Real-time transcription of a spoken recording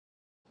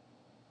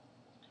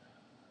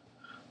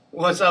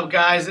What's up,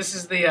 guys? This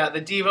is the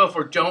Devo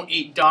for Don't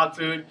Eat Dog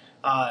Food.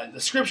 The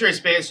scripture is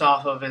based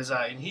off of is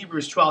in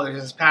Hebrews 12.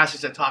 There's this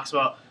passage that talks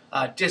about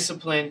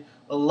discipline,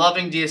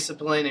 loving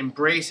discipline,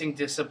 embracing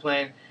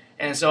discipline.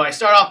 And so I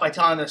start off by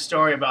telling this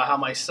story about how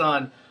my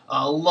son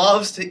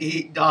loves to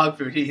eat dog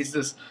food. He's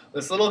this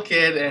little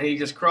kid, and he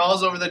just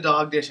crawls over the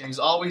dog dish, and he's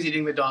always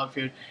eating the dog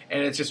food,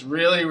 and it's just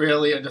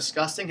really a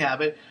disgusting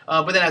habit.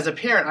 But then as a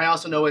parent, I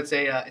also know it's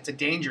a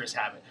dangerous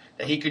habit,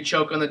 that he could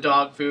choke on the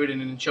dog food,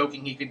 and in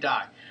choking he could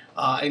die.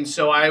 And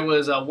so I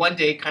was one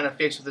day kind of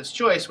faced with this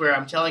choice where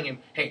I'm telling him,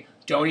 hey,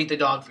 don't eat the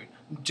dog food.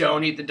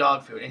 Don't eat the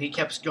dog food. And he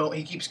keeps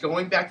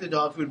going back to the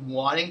dog food,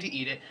 wanting to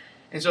eat it.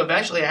 And so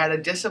eventually I had to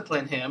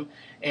discipline him,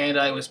 and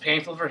it was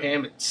painful for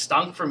him. It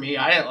stunk for me.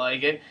 I didn't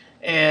like it.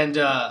 And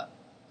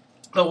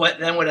but what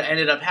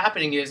ended up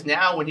happening is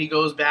now when he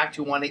goes back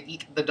to want to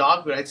eat the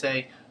dog food, I'd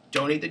say,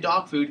 don't eat the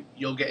dog food.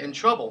 You'll get in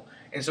trouble.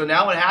 And so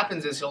now what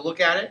happens is he'll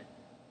look at it,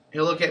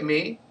 he'll look at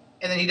me,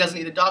 and then he doesn't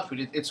eat the dog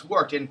food. It's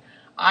worked. And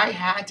I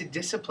had to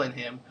discipline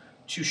him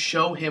to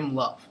show him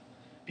love.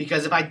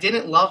 Because if I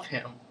didn't love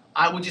him,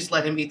 I would just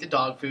let him eat the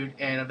dog food,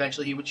 and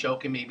eventually he would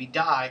choke and maybe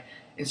die.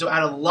 And so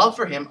out of love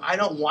for him, I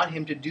don't want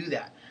him to do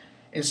that.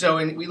 And so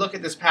we look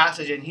at this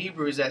passage in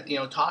Hebrews that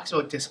talks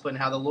about discipline,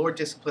 how the Lord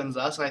disciplines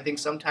us, and I think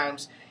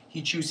sometimes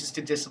He chooses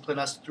to discipline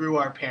us through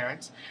our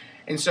parents.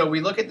 And so we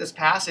look at this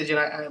passage,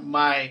 and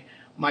my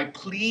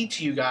plea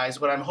to you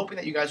guys, what I'm hoping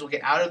that you guys will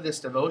get out of this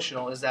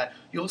devotional, is that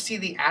you'll see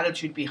the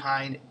attitude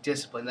behind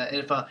discipline. That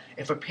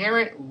if a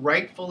parent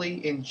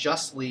rightfully and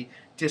justly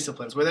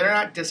disciplines, where they're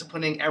not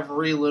disciplining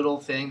every little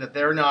thing, that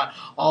they're not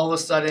all of a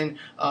sudden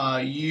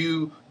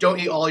you don't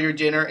eat all your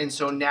dinner, and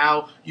so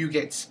now you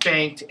get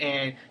spanked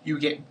and you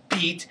get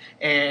beat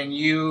and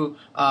you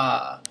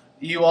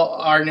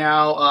are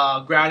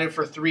now grounded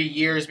for 3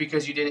 years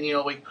because you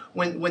didn't, like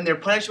when their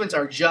punishments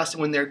are just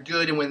and when they're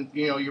good and when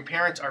your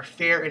parents are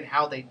fair in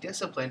how they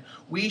discipline,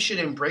 we should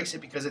embrace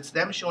it because it's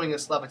them showing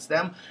us love. It's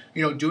them,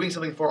 doing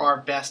something for our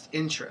best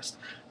interest.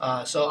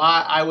 So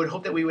I would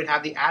hope that we would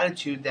have the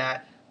attitude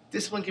that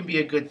discipline can be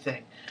a good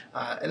thing.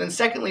 And then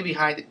secondly,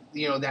 behind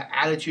that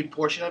attitude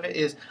portion of it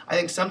is, I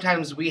think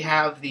sometimes we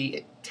have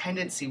the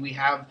tendency, we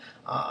have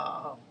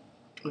our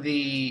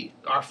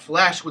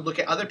flesh would look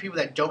at other people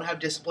that don't have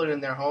discipline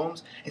in their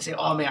homes and say,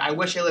 oh man, I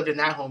wish I lived in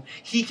that home.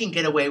 He can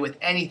get away with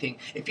anything.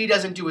 If he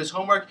doesn't do his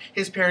homework,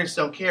 his parents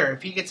don't care.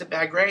 If he gets a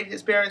bad grade,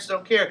 his parents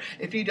don't care.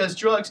 If he does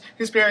drugs,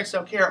 his parents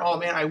don't care. Oh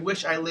man, I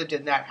wish I lived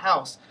in that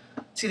house.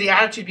 See, the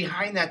attitude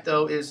behind that,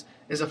 though, is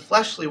a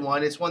fleshly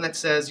one. It's one that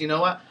says, you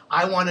know what?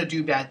 I want to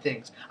do bad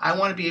things. I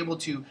want to be able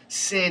to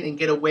sin and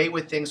get away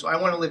with things, so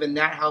I want to live in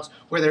that house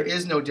where there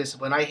is no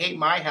discipline. I hate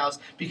my house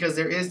because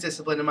there is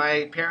discipline, and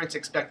my parents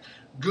expect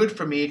good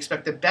for me,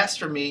 expect the best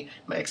for me,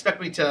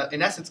 expect me to,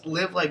 in essence,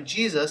 live like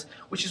Jesus,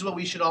 which is what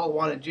we should all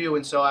want to do.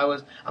 And so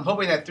I'm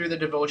hoping that through the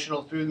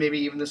devotional, through maybe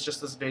even this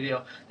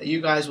video, that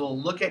you guys will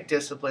look at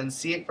discipline,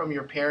 see it from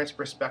your parents'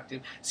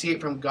 perspective, see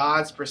it from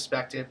God's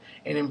perspective,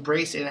 and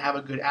embrace it and have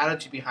a good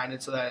attitude behind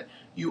it so that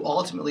you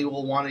ultimately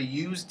will want to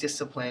use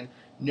discipline.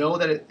 Know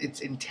that its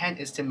intent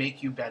is to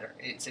make you better.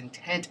 Its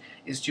intent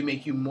is to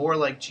make you more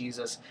like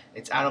Jesus.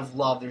 It's out of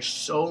love. There's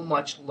so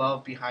much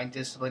love behind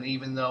discipline,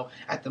 even though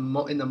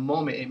in the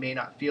moment it may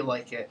not feel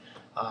like it.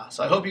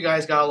 So I hope you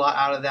guys got a lot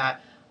out of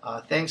that.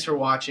 Thanks for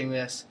watching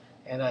this,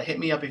 and hit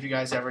me up if you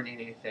guys ever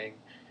need anything.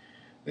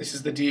 This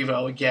is the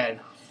Devo again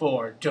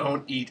for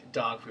Don't Eat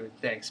Dog Food.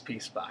 Thanks.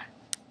 Peace. Bye.